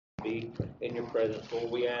be in your presence,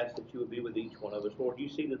 Lord. We ask that you would be with each one of us. Lord, you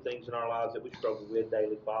see the things in our lives that we struggle with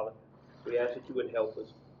daily, Father. We ask that you would help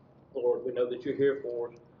us. Lord, we know that you're here for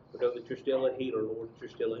us. We know that you're still a healer, Lord, that you're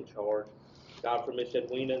still in charge. God, for Miss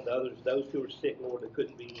Edwina and others, those who are sick, Lord, that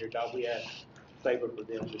couldn't be here, God, we ask favor for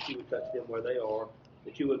them, that you would touch them where they are,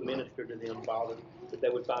 that you would minister to them, Father, that they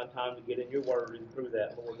would find time to get in your word, and through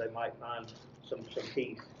that, Lord, they might find some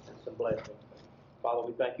peace and some blessing. Father,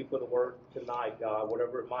 we thank you for the word tonight, God,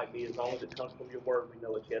 whatever it might be, as long as it comes from your word, we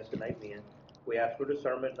know it's yes and amen. We ask for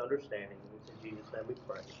discernment and understanding, and it's in Jesus' name we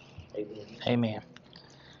pray. Amen. Amen.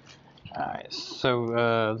 All right, so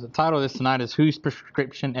the title of this tonight is Whose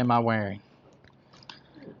Prescription Am I Wearing?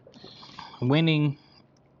 Winning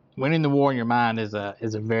the war in your mind is a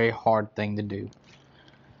very hard thing to do.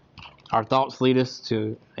 Our thoughts lead us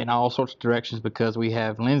in all sorts of directions because we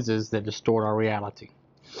have lenses that distort our reality.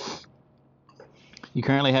 You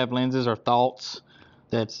currently have lenses or thoughts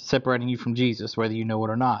that's separating you from Jesus, whether you know it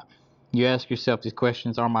or not. You ask yourself these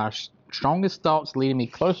questions: are my strongest thoughts leading me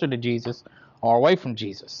closer to Jesus or away from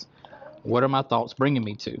Jesus? What are my thoughts bringing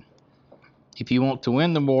me to? If you want to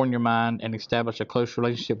win the war in your mind and establish a close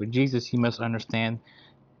relationship with Jesus, you must understand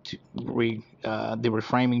the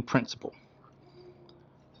reframing principle.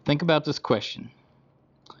 Think about this question.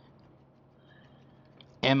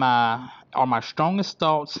 Are my strongest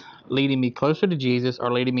thoughts leading me closer to Jesus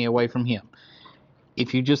or leading me away from him?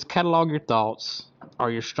 If you just catalog your thoughts,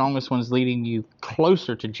 are your strongest ones leading you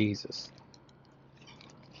closer to Jesus?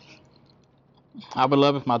 I would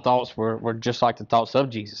love if my thoughts were just like the thoughts of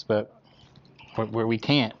Jesus, but where we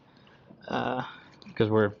can't, because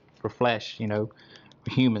we're flesh, we're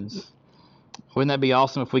humans. Wouldn't that be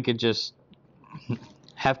awesome if we could just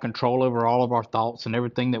have control over all of our thoughts and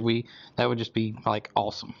everything that would just be like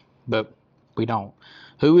awesome, but we don't.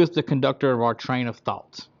 Who is the conductor of our train of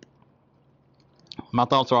thoughts? My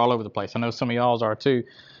thoughts are all over the place. I know some of y'all's are too.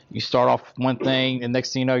 You start off one thing, and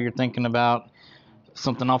next thing you know, you're thinking about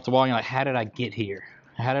something off the wall. And you're like, how did I get here?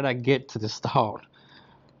 How did I get to this thought?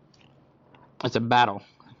 It's a battle.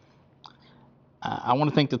 I want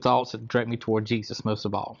to think the thoughts that direct me toward Jesus most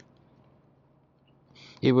of all.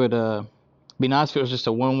 It would be nice if it was just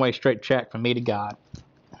a one-way straight track from me to God.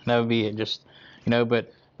 That would be it. Just,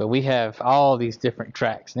 but we have all these different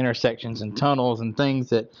tracks, intersections, and tunnels, and things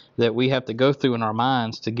that we have to go through in our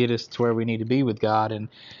minds to get us to where we need to be with God.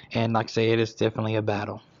 And like I say, it is definitely a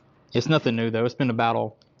battle. It's nothing new, though. It's been a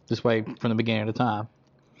battle this way from the beginning of the time.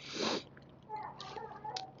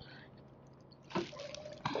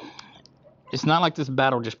 It's not like this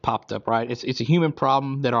battle just popped up, right? It's a human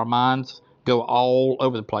problem that our minds go all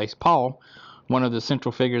over the place. Paul, one of the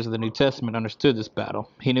central figures of the New Testament, understood this battle.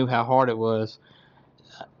 He knew how hard it was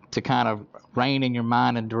to kind of rein in your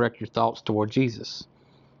mind and direct your thoughts toward Jesus.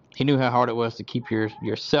 He knew how hard it was to keep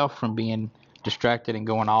yourself from being distracted and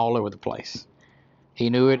going all over the place. He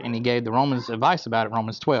knew it, and he gave the Romans advice about it,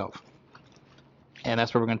 Romans 12. And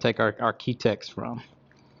that's where we're going to take our key text from.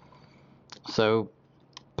 So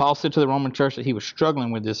Paul said to the Roman church that he was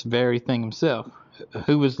struggling with this very thing himself.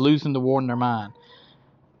 Who was losing the war in their mind?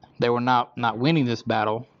 They were not winning this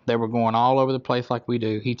battle. They were going all over the place like we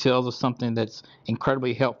do. He tells us something that's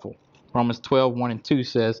incredibly helpful. Romans 12, 1 and 2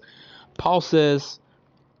 says, Paul says,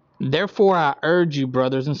 therefore I urge you,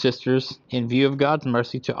 brothers and sisters, in view of God's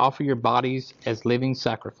mercy, to offer your bodies as living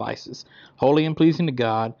sacrifices, holy and pleasing to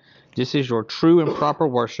God. This is your true and proper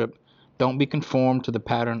worship. Don't be conformed to the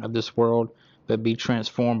pattern of this world, but be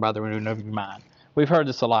transformed by the renewing of your mind. We've heard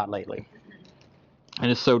this a lot lately,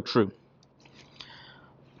 and it's so true.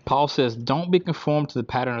 Paul says, don't be conformed to the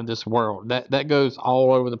pattern of this world. That goes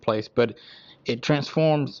all over the place, but it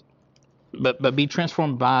transforms, but be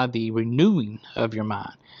transformed by the renewing of your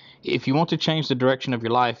mind. If you want to change the direction of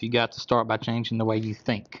your life, you got to start by changing the way you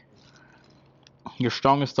think. Your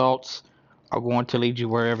strongest thoughts are going to lead you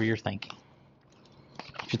wherever you're thinking.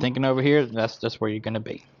 If you're thinking over here, that's where you're going to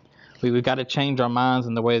be. We've got to change our minds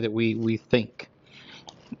in the way that we think.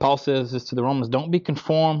 Paul says this to the Romans, don't be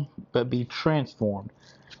conformed, but be transformed.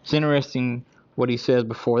 It's interesting what he says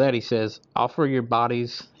before that. He says, offer your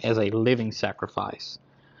bodies as a living sacrifice,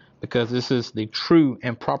 because this is the true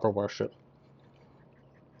and proper worship.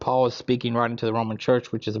 Paul is speaking right into the Roman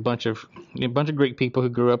church, which is a bunch of Greek people who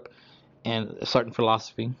grew up in a certain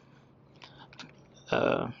philosophy.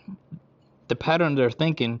 The pattern of their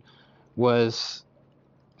thinking was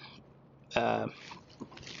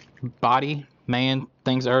body, man,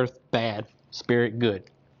 things earth, bad, spirit, good,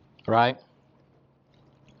 right?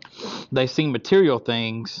 They see material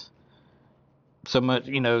things so much,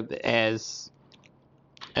 as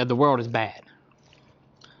the world is bad.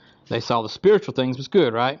 They saw the spiritual things was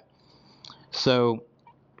good, right? So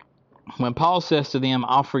When Paul says to them,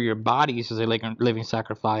 offer your bodies as a living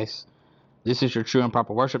sacrifice, this is your true and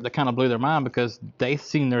proper worship, that kind of blew their mind because they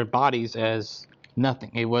seen their bodies as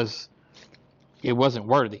nothing. It wasn't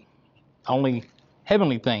worthy. Only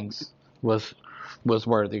heavenly things was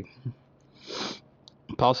worthy.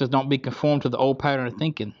 Paul says, don't be conformed to the old pattern of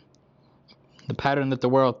thinking, the pattern that the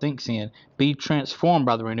world thinks in. Be transformed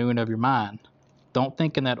by the renewing of your mind. Don't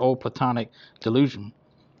think in that old Platonic delusion,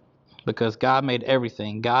 because God made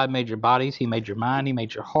everything. God made your bodies. He made your mind. He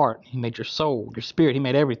made your heart. He made your soul, your spirit. He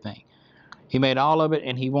made everything. He made all of it,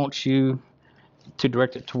 and he wants you to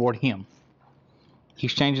direct it toward him.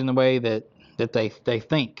 He's changing the way that they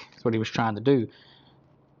think. That's what he was trying to do.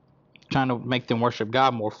 Trying to make them worship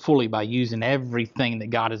God more fully by using everything that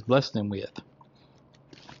God has blessed them with,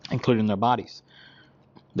 including their bodies.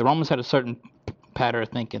 The Romans had a certain pattern of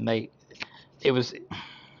thinking. It was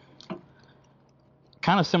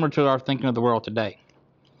kind of similar to our thinking of the world today.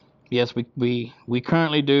 Yes, we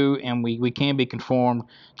currently do, and we can be conformed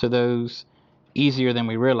to those easier than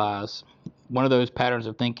we realize. One of those patterns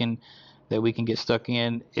of thinking that we can get stuck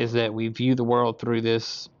in is that we view the world through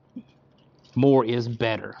this: more is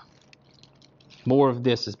better. More of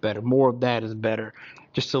this is better. More of that is better.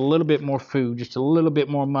 Just a little bit more food, just a little bit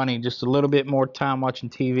more money, just a little bit more time watching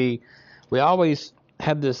TV. We always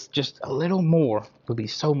have this: just a little more would be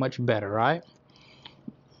so much better, right?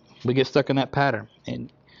 We get stuck in that pattern.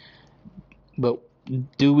 But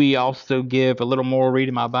do we also give a little more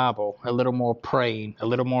reading my Bible, a little more praying, a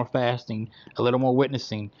little more fasting, a little more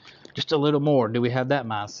witnessing, just a little more? Do we have that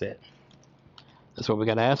mindset? That's what we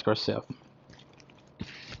got to ask ourselves.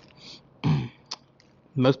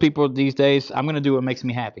 Most people these days, I'm going to do what makes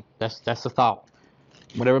me happy. That's the thought.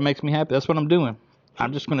 Whatever makes me happy, that's what I'm doing.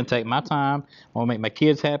 I'm just going to take my time. I'm going to make my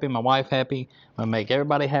kids happy, my wife happy. I'm going to make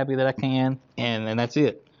everybody happy that I can, and that's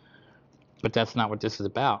it. But that's not what this is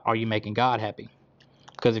about. Are you making God happy?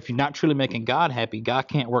 Because if you're not truly making God happy, God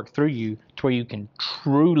can't work through you to where you can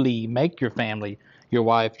truly make your family, your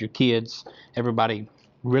wife, your kids, everybody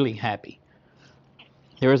really happy.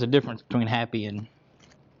 There is a difference between happy and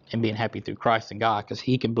being happy through Christ and God, because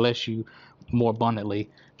he can bless you more abundantly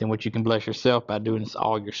than what you can bless yourself by doing this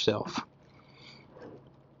all yourself.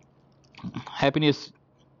 Happiness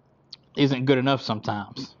isn't good enough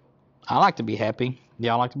sometimes. I like to be happy.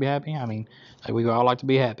 Y'all like to be happy? I mean, we all like to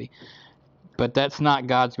be happy. But that's not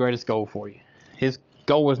God's greatest goal for you. His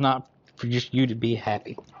goal is not for just you to be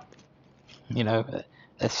happy. You know,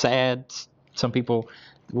 that's sad. Some people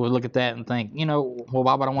will look at that and think, well,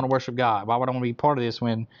 why would I want to worship God? Why would I want to be part of this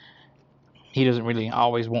when he doesn't really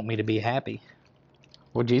always want me to be happy?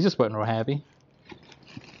 Well, Jesus wasn't real happy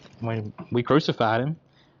when we crucified him,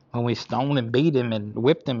 when we stoned and beat him and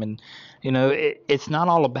whipped him, and it's not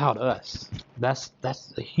all about us. That's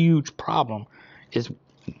a huge problem. Is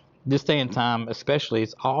this day and time especially,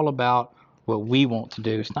 it's all about what we want to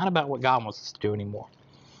do. It's not about what God wants us to do anymore.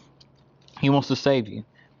 He wants to save you.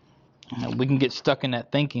 We can get stuck in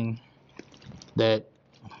that thinking that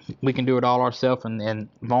we can do it all ourselves, and as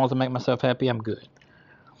long as I make myself happy, I'm good.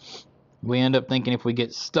 We end up thinking, if we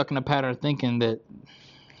get stuck in a pattern of thinking, that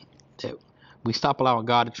we stop allowing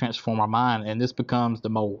God to transform our mind, and this becomes the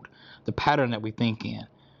mold, the pattern that we think in.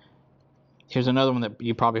 Here's another one that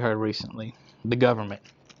you probably heard recently: the government,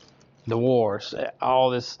 the wars, all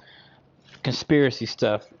this conspiracy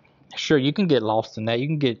stuff. Sure, you can get lost in that. You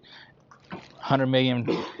can get 100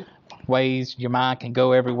 million ways your mind can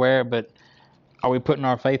go everywhere, but are we putting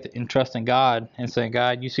our faith and trust in God and saying,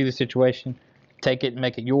 God, you see the situation, take it and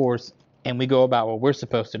make it yours, and we go about what we're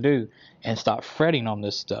supposed to do and stop fretting on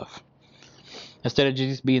this stuff? Instead of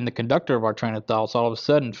just being the conductor of our train of thoughts, all of a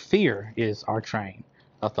sudden fear is our train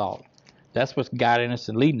of thought. That's what's guiding us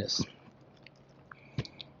and leading us.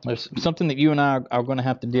 There's something that you and I are going to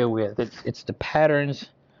have to deal with. It's the patterns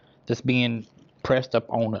that's being pressed up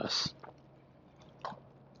on us.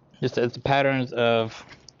 It's the patterns of,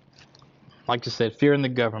 like I said, fear in the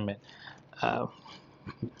government,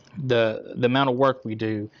 the amount of work we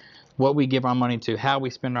do, what we give our money to, how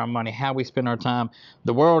we spend our money, how we spend our time.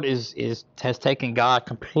 The world has taken God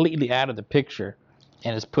completely out of the picture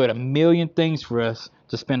and has put a million things for us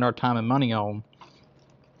to spend our time and money on,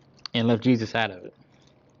 and left Jesus out of it.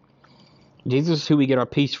 Jesus is who we get our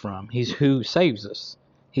peace from. He's who saves us.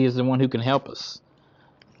 He is the one who can help us.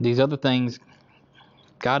 These other things,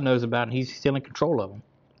 God knows about, and he's still in control of them.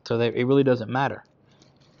 So it really doesn't matter.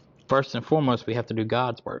 First and foremost, we have to do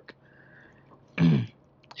God's work.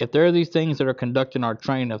 If there are these things that are conducting our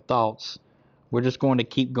train of thoughts, we're just going to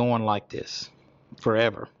keep going like this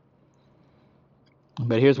forever.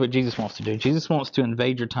 But here's what Jesus wants to do. Jesus wants to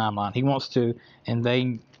invade your timeline. He wants to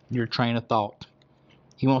invade your train of thought.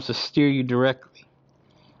 He wants to steer you directly.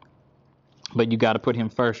 But you got to put him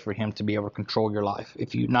first for him to be able to control your life.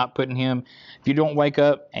 If you're not putting him, if you don't wake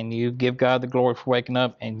up and you give God the glory for waking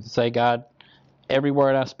up and say, God, every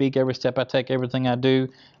word I speak, every step I take, everything I do,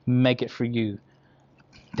 make it for you,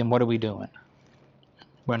 then what are we doing?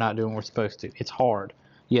 We're not doing what we're supposed to. It's hard.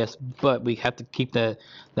 Yes, but we have to keep that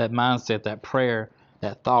mindset, that prayer,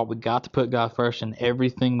 that thought. We got to put God first in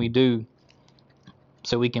everything we do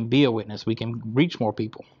so we can be a witness. We can reach more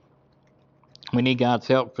people. We need God's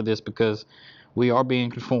help for this because we are being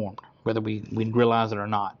conformed, whether we realize it or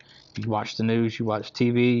not. You watch the news, you watch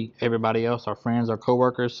TV, everybody else, our friends, our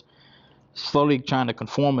coworkers, slowly trying to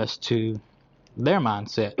conform us to their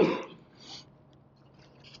mindset.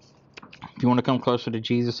 If you want to come closer to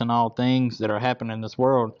Jesus in all things that are happening in this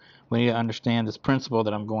world, we need to understand this principle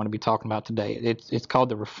that I'm going to be talking about today. It's called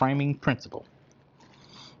the reframing principle.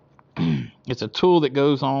 It's a tool that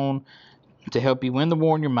goes on to help you win the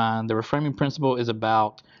war in your mind. The reframing principle is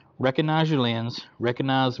about recognize your lens,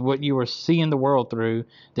 recognize what you are seeing the world through,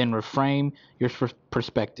 then reframe your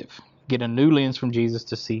perspective. Get a new lens from Jesus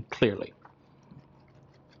to see clearly.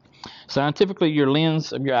 Scientifically, your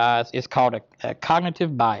lens of your eyes is called a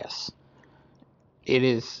cognitive bias. It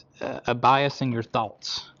is a bias in your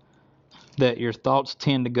thoughts, that your thoughts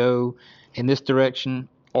tend to go in this direction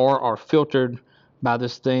or are filtered by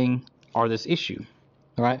this thing or this issue.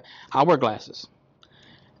 All right? I wear glasses,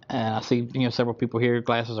 and I see several people here,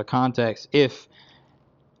 glasses or contacts. If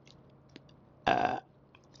I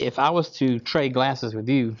was to trade glasses with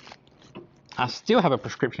you, I still have a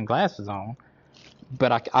prescription glasses on,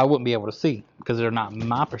 but I wouldn't be able to see because they're not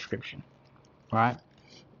my prescription. Right?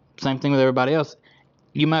 Same thing with everybody else.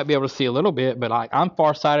 You might be able to see a little bit, but I'm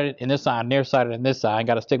farsighted in this eye, nearsighted in this eye, and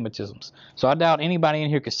got astigmatisms. So I doubt anybody in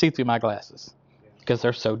here could see through my glasses because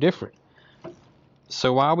they're so different.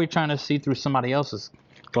 So why are we trying to see through somebody else's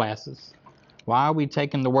glasses? Why are we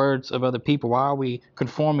taking the words of other people? Why are we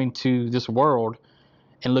conforming to this world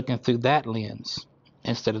and looking through that lens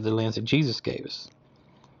instead of the lens that Jesus gave us?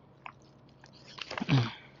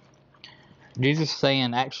 Jesus is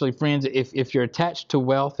saying, actually, friends, if you're attached to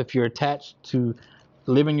wealth, if you're attached to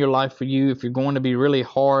living your life for you, if you're going to be really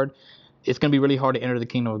hard, it's going to be really hard to enter the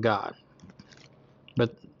kingdom of God.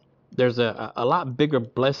 But there's a lot bigger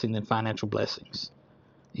blessing than financial blessings.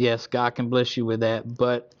 Yes, God can bless you with that,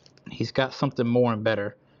 but he's got something more and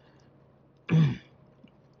better.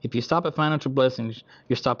 If you stop at financial blessings,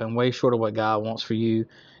 you're stopping way short of what God wants for you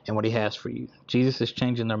and what he has for you. Jesus is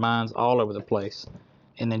changing their minds all over the place.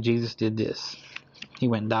 And then Jesus did this. He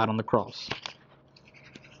went and died on the cross.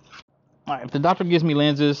 All right, if the doctor gives me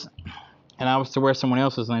lenses and I was to wear someone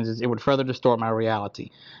else's lenses, it would further distort my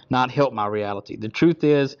reality, not help my reality. The truth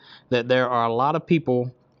is that there are a lot of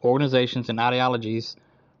people, organizations, and ideologies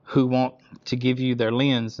who want to give you their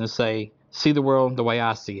lens and say, see the world the way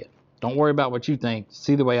I see it. Don't worry about what you think.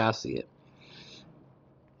 See the way I see it.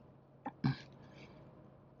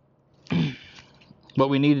 What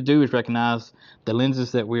we need to do is recognize the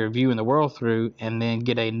lenses that we are viewing the world through and then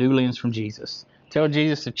get a new lens from Jesus. Tell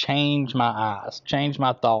Jesus to change my eyes, change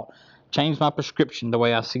my thought, change my prescription the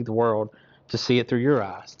way I see the world, to see it through your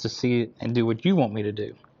eyes, to see it and do what you want me to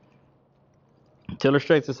do. To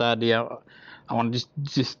illustrate this idea, I want to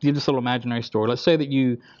just give this little imaginary story. Let's say that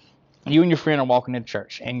you and your friend are walking into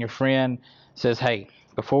church, and your friend says, hey,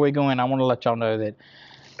 before we go in, I want to let y'all know that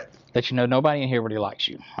nobody in here really likes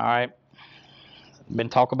you. All right? Been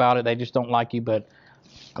talk about it. They just don't like you, but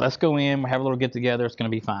let's go in. We'll have a little get together. It's going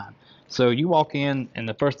to be fine. So you walk in, and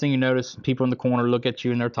the first thing you notice, people in the corner look at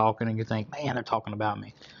you, and they're talking, and you think, man, they're talking about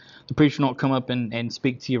me. The preacher don't come up and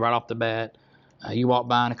speak to you right off the bat. You walk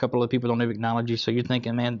by, and a couple of people don't even acknowledge you, so you're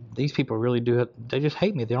thinking, man, these people really do it. They just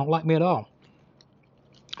hate me. They don't like me at all.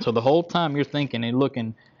 So the whole time you're thinking and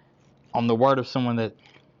looking on the word of someone that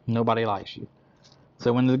nobody likes you.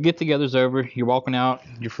 So when the get-together's over, you're walking out,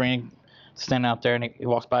 your friend standing out there, and he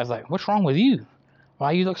walks by. He's like, what's wrong with you?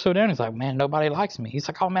 Why you look so down? He's like, man, nobody likes me. He's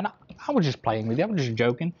like, oh, man, I was just playing with you. I was just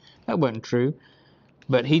joking. That wasn't true.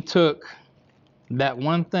 But he took that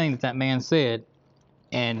one thing that man said,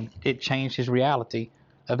 and it changed his reality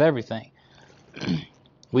of everything.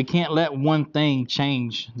 We can't let one thing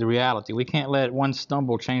change the reality. We can't let one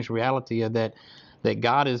stumble change the reality of that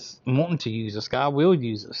God is wanting to use us. God will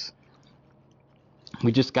use us.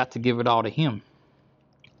 We just got to give it all to him.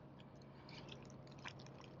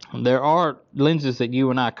 There are lenses that you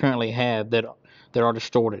and I currently have that are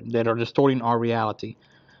distorted, that are distorting our reality.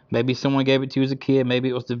 Maybe someone gave it to you as a kid. Maybe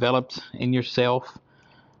it was developed in yourself.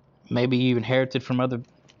 Maybe you inherited from other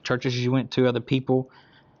churches you went to, other people.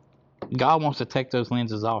 God wants to take those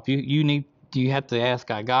lenses off. You have to ask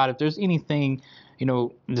God, if there's anything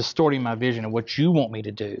distorting my vision of what you want me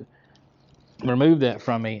to do. Remove that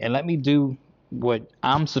from me and let me do what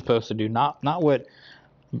I'm supposed to do, not what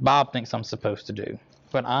Bob thinks I'm supposed to do,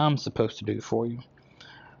 but I'm supposed to do for you.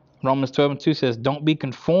 Romans 12:2 says, don't be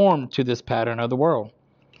conformed to this pattern of the world.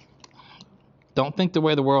 Don't think the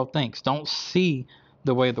way the world thinks. Don't see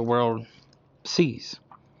the way the world sees.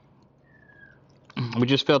 We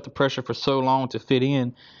just felt the pressure for so long to fit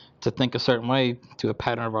in, to think a certain way, to a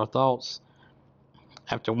pattern of our thoughts.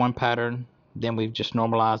 After one pattern, then we've just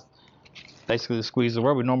normalized, basically the squeeze of the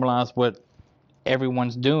word. We normalize what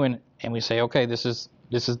everyone's doing, and we say, okay, this is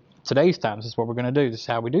today's time. This is what we're going to do. This is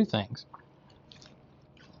how we do things.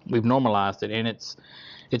 We've normalized it, and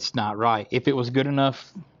it's not right. If it was good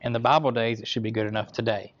enough in the Bible days, it should be good enough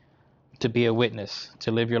today. To be a witness,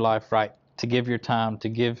 to live your life right, to give your time, to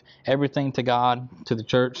give everything to God, to the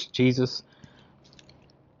church, Jesus.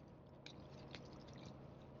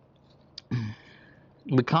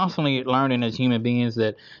 We're constantly learning as human beings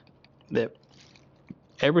that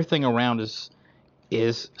everything around us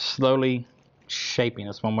is slowly shaping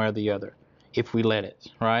us one way or the other, if we let it,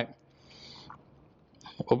 right?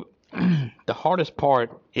 Well, the hardest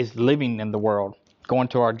part is living in the world, going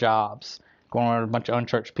to our jobs, going around a bunch of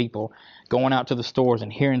unchurched people, going out to the stores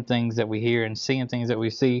and hearing things that we hear and seeing things that we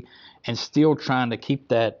see, and still trying to keep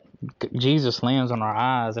that Jesus lens on our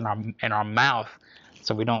eyes and our mouth,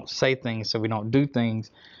 so we don't say things, so we don't do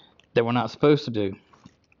things that we're not supposed to do.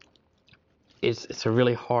 It's a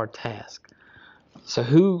really hard task. So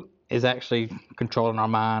who is actually controlling our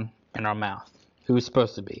mind and our mouth? Who is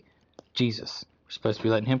supposed to be? Jesus. We're supposed to be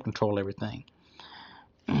letting him control everything.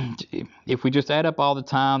 If we just add up all the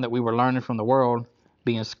time that we were learning from the world,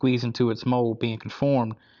 being squeezed into its mold, being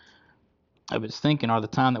conformed of its thinking, or the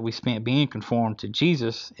time that we spent being conformed to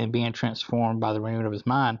Jesus and being transformed by the renewing of his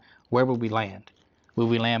mind, where will we land? Will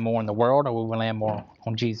we land more in the world, or will we land more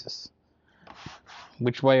on Jesus?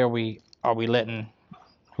 Which way are we letting?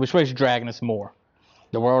 Which way is dragging us more,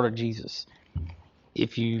 the world or Jesus?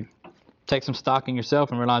 If you take some stock in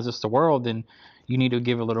yourself and realize it's the world, then you need to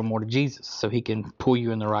give a little more to Jesus so he can pull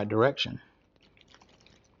you in the right direction.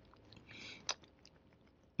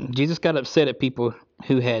 Jesus got upset at people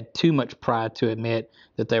who had too much pride to admit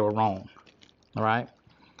that they were wrong. All right?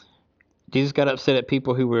 Jesus got upset at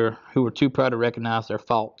people who were too proud to recognize their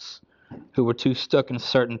faults, who were too stuck in a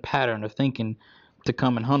certain pattern of thinking to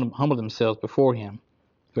come and humble themselves before him.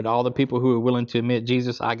 But all the people who were willing to admit,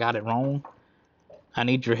 Jesus, I got it wrong, I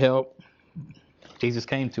need your help, Jesus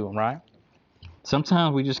came to them, right?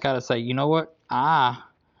 Sometimes we just got to say, you know what? I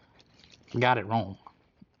got it wrong.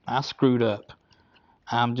 I screwed up.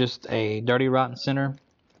 I'm just a dirty, rotten sinner.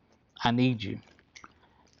 I need you.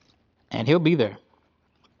 And he'll be there.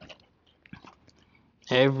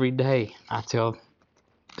 Every day I tell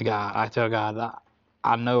God,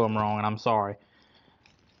 I know I'm wrong and I'm sorry.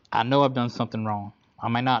 I know I've done something wrong. I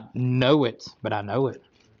may not know it, but I know it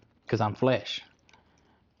because I'm flesh.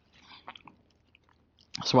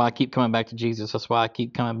 That's why I keep coming back to Jesus. That's why I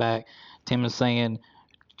keep coming back to him and saying,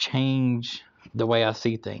 change the way I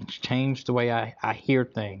see things. Change the way I hear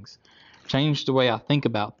things. Change the way I think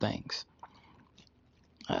about things.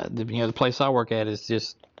 The place I work at is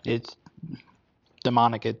it's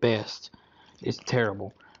demonic at best. It's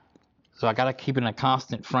terrible. So I got to keep in a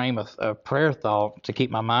constant frame of prayer thought to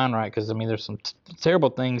keep my mind right, because there's some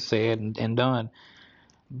terrible things said and done,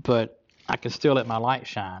 but I can still let my light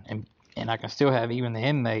shine, and I can still have even the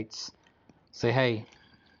inmates say, hey,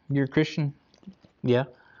 you're a Christian? Yeah.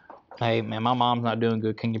 Hey man, my mom's not doing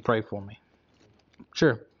good, can you pray for me?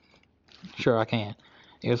 Sure I can.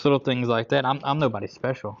 It's little things like that. I'm nobody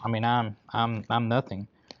special. I'm nothing,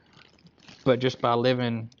 but just by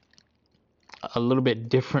living a little bit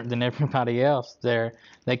different than everybody else,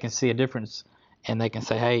 they can see a difference, and they can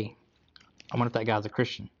say, hey, I wonder if that guy's a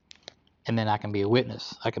Christian. And then I can be a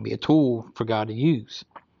witness. I can be a tool for God to use.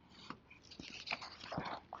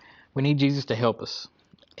 We need Jesus to help us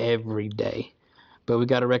every day, but we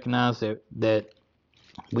got to recognize that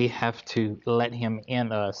we have to let him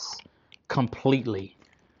in us completely.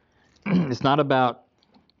 It's not about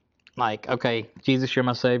like, okay, Jesus, you're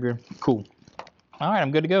my Savior. Cool. All right,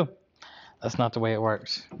 I'm good to go. That's not the way it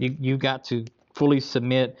works. You got to fully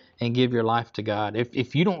submit and give your life to God.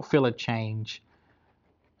 If you don't feel a change,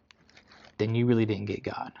 then you really didn't get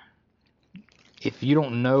God. If you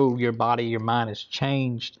don't know your body, your mind has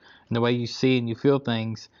changed in the way you see and you feel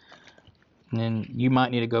things, then you might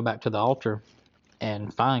need to go back to the altar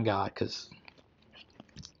and find God, because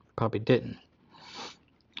probably didn't.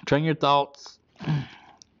 Train your thoughts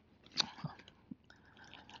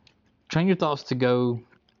to go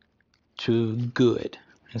to good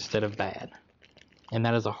instead of bad. And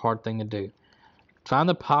that is a hard thing to do. Find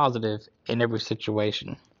the positive in every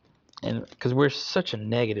situation. And because we're such a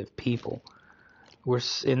negative people.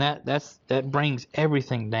 That brings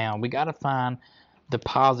everything down. We got to find the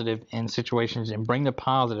positive in situations and bring the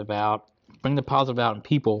positive out. Bring the positive out in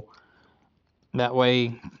people. That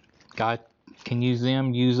way, God can use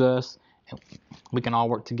them, use us, and we can all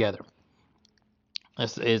work together.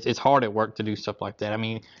 It's hard at work to do stuff like that. I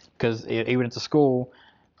mean, because even at the school,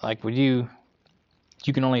 like with you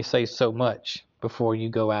can only say so much before you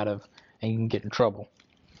go out of and you can get in trouble.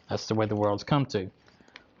 That's the way the world's come to.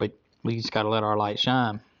 But we just got to let our light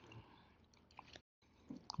shine.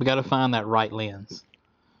 We got to find that right lens,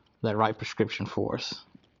 that right prescription for us.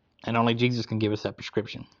 And only Jesus can give us that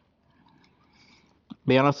prescription.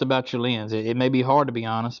 Be honest about your lens. It may be hard to be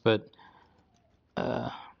honest, but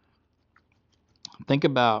think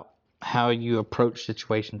about how you approach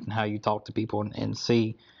situations and how you talk to people and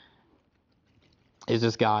see, is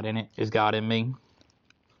this God in it? Is God in me?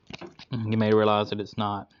 You may realize that it's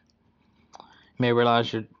not. You may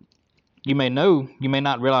realize you may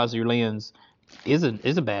not realize your lens is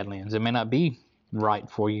a bad lens. It may not be right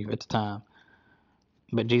for you at the time.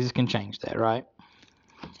 But Jesus can change that, right?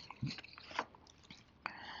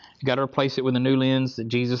 You got to replace it with a new lens that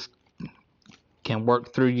Jesus can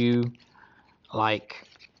work through you like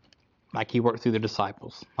he worked through the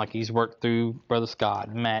disciples, like he's worked through Brother Scott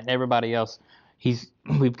and Matt and everybody else.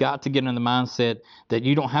 We've got to get in the mindset that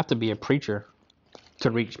you don't have to be a preacher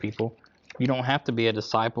to reach people. You don't have to be a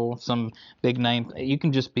disciple, some big name. You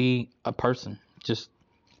can just be a person, just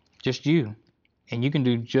you. And you can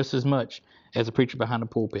do just as much as a preacher behind the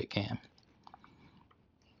pulpit can.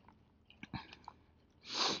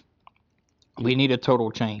 We need a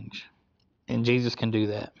total change, and Jesus can do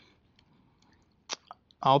that.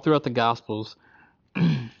 All throughout the Gospels,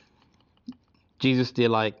 Jesus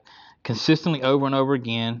did consistently over and over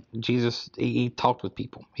again. Jesus, he talked with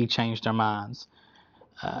people. He changed their minds.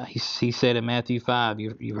 He said in Matthew 5,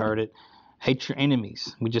 you've heard it, hate your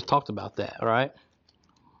enemies. We just talked about that, right?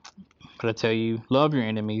 But I tell you, love your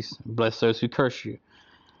enemies, bless those who curse you.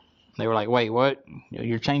 They were like, wait, what?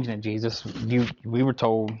 You're changing it, Jesus. We were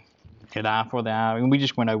told an eye for the eye. I mean, we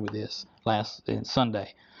just went over this last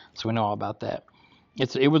Sunday, so we know all about that.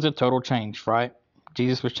 It was a total change, right?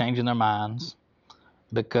 Jesus was changing their minds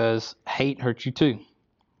because hate hurts you too.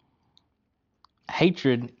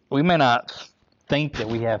 Hatred, we may not think that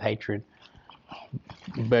we have hatred,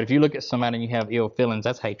 but if you look at somebody and you have ill feelings,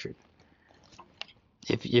 that's hatred.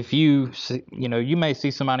 If you you may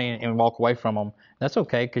see somebody and walk away from them, that's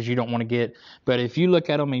okay because you don't want to get. But if you look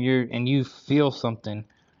at them and you feel something,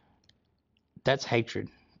 that's hatred,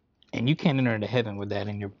 and you can't enter into heaven with that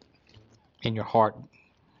in your heart.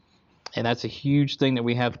 And that's a huge thing that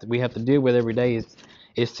we have to deal with every day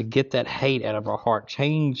is to get that hate out of our heart,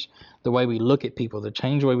 change the way we look at people, to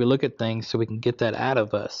change the way we look at things, so we can get that out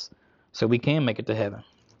of us, so we can make it to heaven.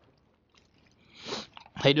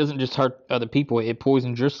 Hate doesn't just hurt other people, it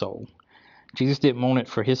poisons your soul. Jesus didn't want it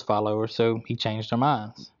for his followers, so he changed their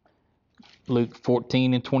minds. Luke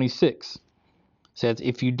 14:26 says,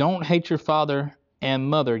 if you don't hate your father and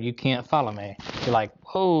mother, you can't follow me. You're like,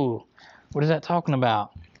 whoa, what is that talking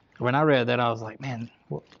about? When I read that, I was like, man,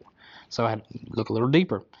 what? So I had to look a little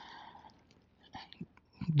deeper.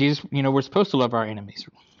 Jesus, we're supposed to love our enemies.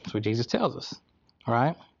 That's what Jesus tells us, all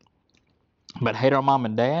right? But hate our mom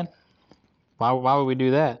and dad? Why would we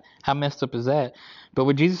do that? How messed up is that? But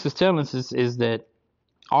what Jesus is telling us is that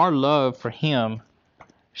our love for him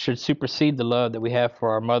should supersede the love that we have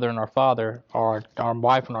for our mother and our father, our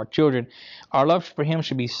wife and our children. Our love for him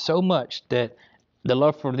should be so much that the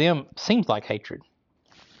love for them seems like hatred.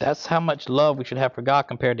 That's how much love we should have for God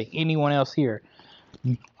compared to anyone else here.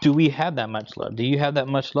 Do we have that much love? Do you have that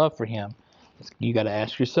much love for him? You got to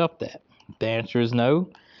ask yourself that. If the answer is no,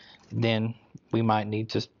 then we might need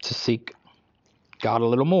to seek God a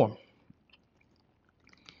little more.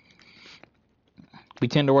 We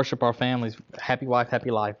tend to worship our families. Happy wife, happy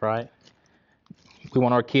life, right? We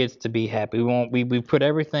want our kids to be happy. We put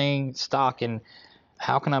everything stock in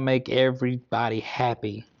how can I make everybody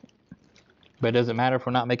happy? But does it matter if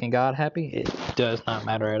we're not making God happy? It does not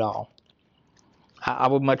matter at all. I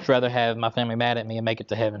would much rather have my family mad at me and make it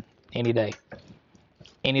to heaven any day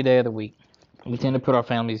of the week. We tend to put our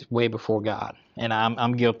families way before God, and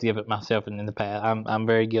I'm guilty of it myself in the past. I'm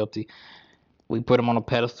very guilty. We put them on a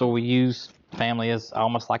pedestal. We use family as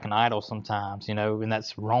almost like an idol sometimes, and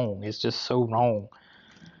that's wrong. It's just so wrong.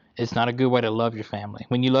 It's not a good way to love your family.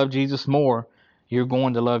 When you love Jesus more, you're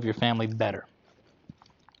going to love your family better.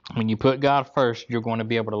 When you put God first, you're going to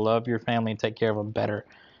be able to love your family and take care of them better.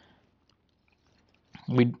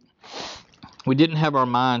 We didn't have our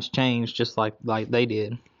minds changed just like they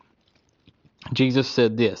did. Jesus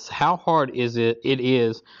said this, how hard it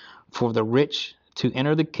is for the rich to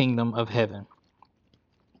enter the kingdom of heaven.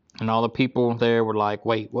 And all the people there were like,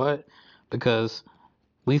 wait, what? Because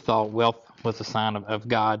we thought wealth was a sign of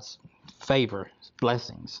God's favor,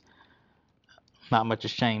 blessings. Not much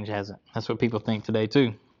has changed, has it? That's what people think today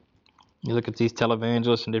too. You look at these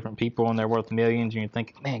televangelists and different people and they're worth millions and you're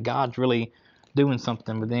thinking, man, God's really doing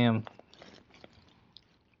something with them.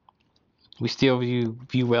 We still view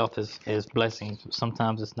wealth as blessings.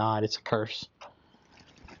 Sometimes it's not. It's a curse.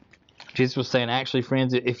 Jesus was saying, actually,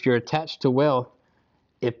 friends, if you're attached to wealth,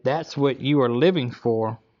 if that's what you are living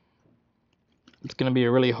for, it's going to be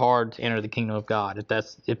really hard to enter the kingdom of God.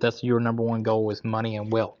 If that's your number one goal is money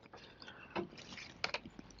and wealth.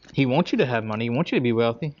 He wants you to have money. He wants you to be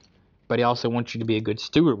wealthy, but he also wants you to be a good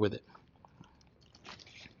steward with it.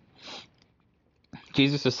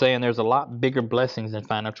 Jesus is saying there's a lot bigger blessings than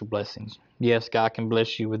financial blessings. Yes, God can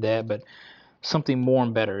bless you with that, but something more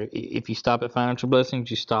and better. If you stop at financial blessings,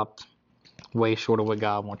 you stopped way short of what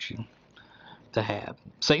God wants you to have.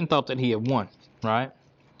 Satan thought that he had won, right?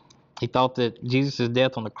 He thought that Jesus'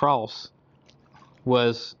 death on the cross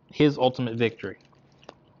was his ultimate victory.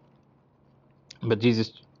 But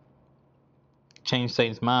Jesus changed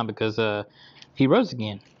Satan's mind because he rose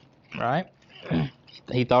again, right?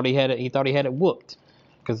 He thought he had it whooped,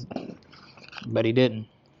 but he didn't.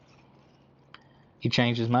 He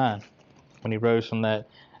changed his mind when he rose from that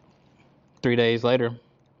 3 days later.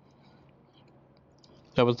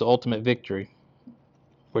 That was the ultimate victory,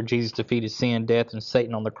 where Jesus defeated sin, death, and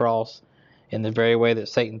Satan on the cross in the very way that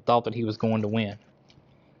Satan thought that he was going to win.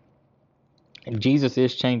 And Jesus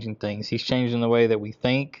is changing things. He's changing the way that we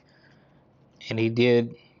think, and he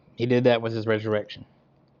did that with his resurrection.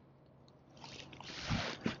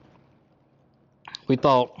 We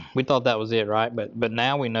thought that was it, right? But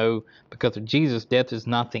now we know, because of Jesus, death is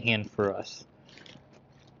not the end for us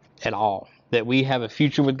at all. That we have a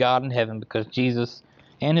future with God in heaven because Jesus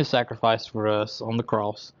and his sacrifice for us on the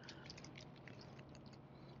cross,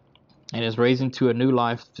 and is raising to a new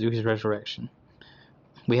life through his resurrection.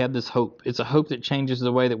 We have this hope. It's a hope that changes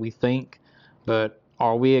the way that we think, but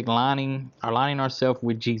are we aligning ourselves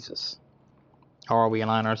with Jesus? Or are we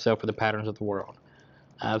aligning ourselves with the patterns of the world?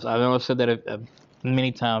 I know I've said that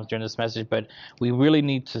many times during this message, but we really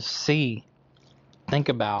need to think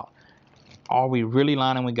about, are we really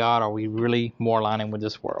aligning with God? Are we really more aligning with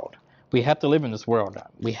this world? We have to live in this world.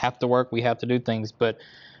 We have to work. We have to do things, but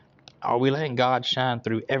are we letting God shine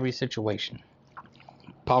through every situation?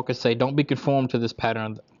 Paul could say, don't be conformed to the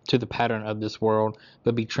pattern of this world,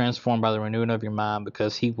 but be transformed by the renewing of your mind,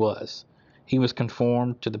 because he was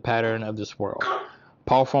conformed to the pattern of this world.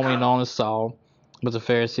 Paul, formerly known as Saul, was a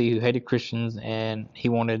Pharisee who hated Christians, and he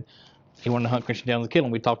wanted to hunt Christians down and kill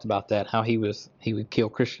them. We talked about that, how he would kill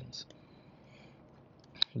Christians.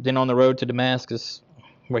 Then on the road to Damascus,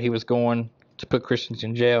 where he was going to put Christians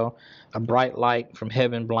in jail, a bright light from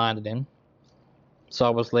heaven blinded him.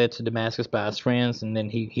 Saul was led to Damascus by his friends, and then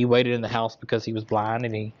he waited in the house because he was blind,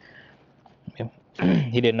 and he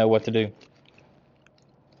didn't know what to do.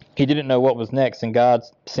 He didn't know what was next, and God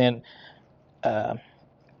sent I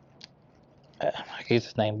guess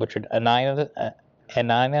his name butchered, Ananias.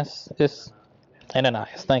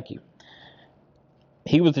 Thank you.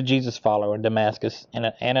 He was a Jesus follower in Damascus,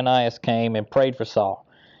 and Ananias came and prayed for Saul.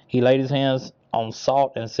 He laid his hands on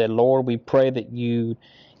Saul and said, Lord, we pray that you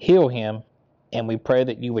heal him, and we pray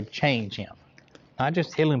that you would change him. Not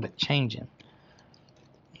just heal him, but change him.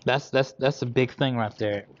 That's a big thing right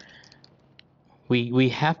there. We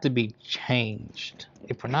have to be changed.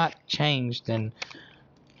 If we're not changed, then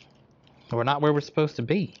we're not where we're supposed to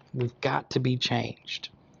be. We've got to be changed.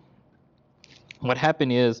 What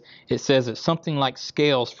happened is, it says that something like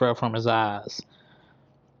scales fell from his eyes.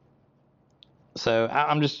 So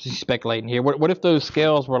I'm just speculating here. What if those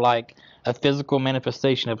scales were like a physical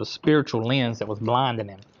manifestation of a spiritual lens that was blinding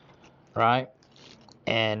him, right?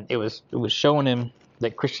 And it was showing him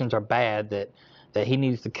that Christians are bad, that he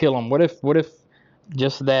needs to kill them. What if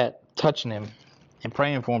just that touching him and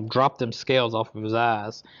praying for him dropped them scales off of his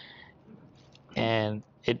eyes, and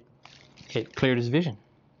it cleared his vision?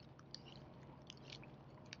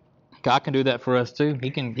 God can do that for us too. He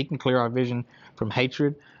can clear our vision from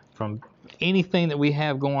hatred, from anything that we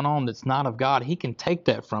have going on that's not of God. He can take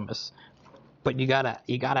that from us. But you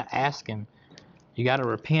gotta ask him. You gotta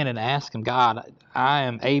repent and ask him, God, I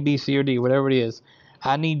am A, B, C, or D, whatever it is.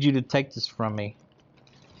 I need you to take this from me.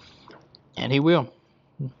 And he will.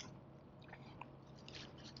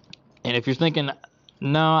 And if you're thinking,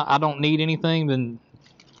 no, I don't need anything, then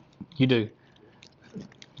you do.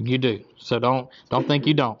 You do. So don't think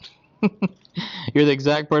you don't. You're the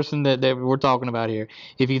exact person that we're talking about here.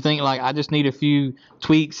 If you think like I just need a few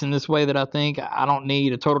tweaks in this way that I think, I don't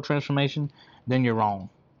need a total transformation, then you're wrong.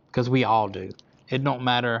 Because we all do. It don't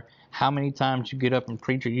matter how many times you get up and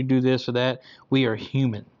preach or you do this or that. We are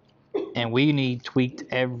human. And we need tweaked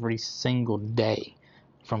every single day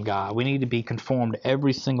from God. We need to be conformed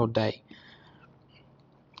every single day.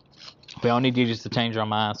 We all need Jesus to change our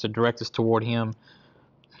minds, to direct us toward Him.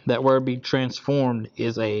 That word be transformed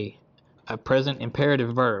is a present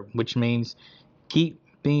imperative verb, which means keep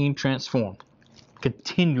being transformed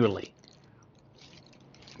continually.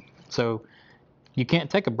 So you can't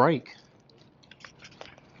take a break.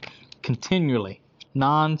 Continually,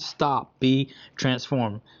 non-stop, be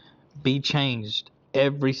transformed, be changed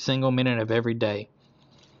every single minute of every day.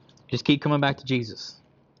 Just keep coming back to Jesus.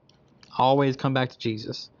 Always come back to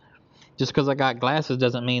Jesus. Just because I got glasses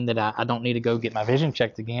doesn't mean that I don't need to go get my vision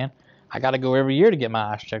checked again. I got to go every year to get my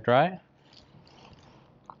eyes checked, right?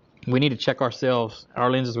 We need to check ourselves,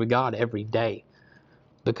 our lenses with God every day.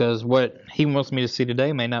 Because what He wants me to see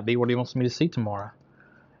today may not be what He wants me to see tomorrow.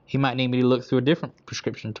 He might need me to look through a different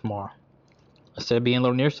prescription tomorrow. Instead of being a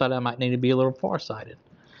little nearsighted, I might need to be a little farsighted.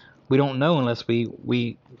 We don't know unless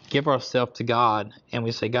we give ourselves to God and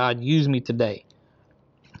we say, God, use me today.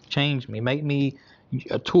 Change me. Make me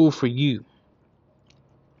a tool for you.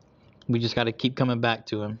 We just got to keep coming back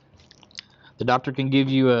to Him. The doctor can give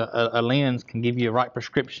you a lens, can give you a right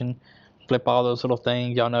prescription, flip all those little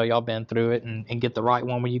things. Y'all know, y'all been through it, and get the right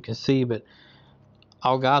one where you can see. But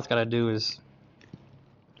all God's got to do is,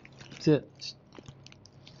 that's it.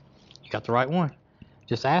 You got the right one.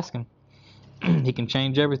 Just ask Him. He can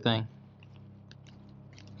change everything.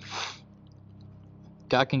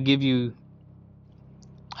 God can give you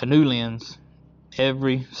a new lens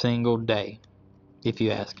every single day if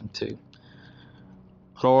you ask Him to.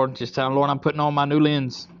 Lord, just tell Him, Lord, I'm putting on my new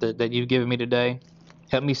lens that you've given me today.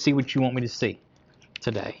 Help me see what you want me to see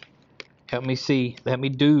today. Help me see. Let me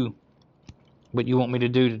do what you want me to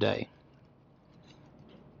do today.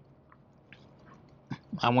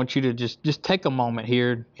 I want you to just take a moment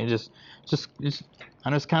here and just I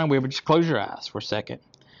know it's kind of weird, but just close your eyes for a second.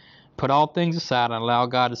 Put all things aside and allow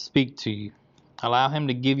God to speak to you. Allow Him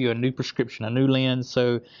to give you a new prescription, a new lens,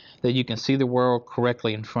 so that you can see the world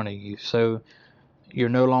correctly in front of you. So you're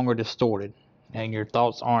no longer distorted and your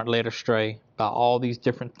thoughts aren't led astray by all these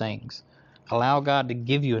different things. Allow God to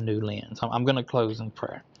give you a new lens. I'm going to close in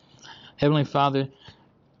prayer. Heavenly Father,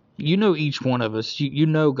 you know each one of us. You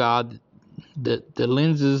know, God, the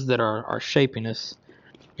lenses that are shaping us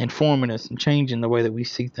and forming us and changing the way that we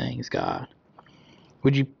see things, God.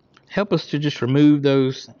 Would you help us to just remove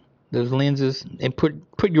those lenses and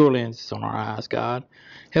put your lenses on our eyes, God.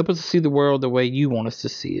 Help us to see the world the way you want us to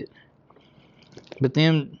see it. But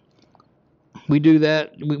then we do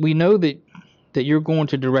that. We know that you're going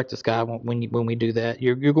to direct us, God, when we do that.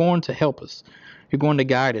 You're going to help us. You're going to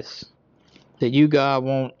guide us. That you, God,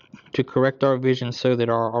 want to correct our vision so that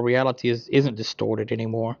our reality isn't distorted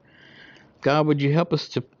anymore. God, would you help us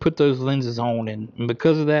to put those lenses on? And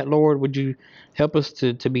because of that, Lord, would you help us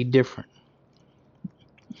to be different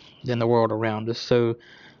than the world around us? So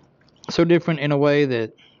different in a way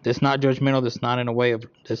that's not judgmental, that's not in a way of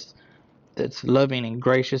that's loving and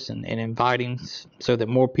gracious and inviting, so that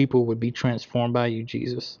more people would be transformed by you,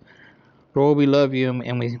 Jesus. Lord, we love you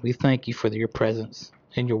and we thank you for your presence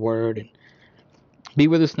and your word. And be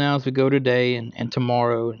with us now as we go today and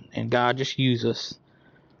tomorrow. And God, just use us.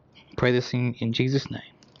 Pray this in Jesus' name.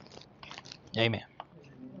 Amen.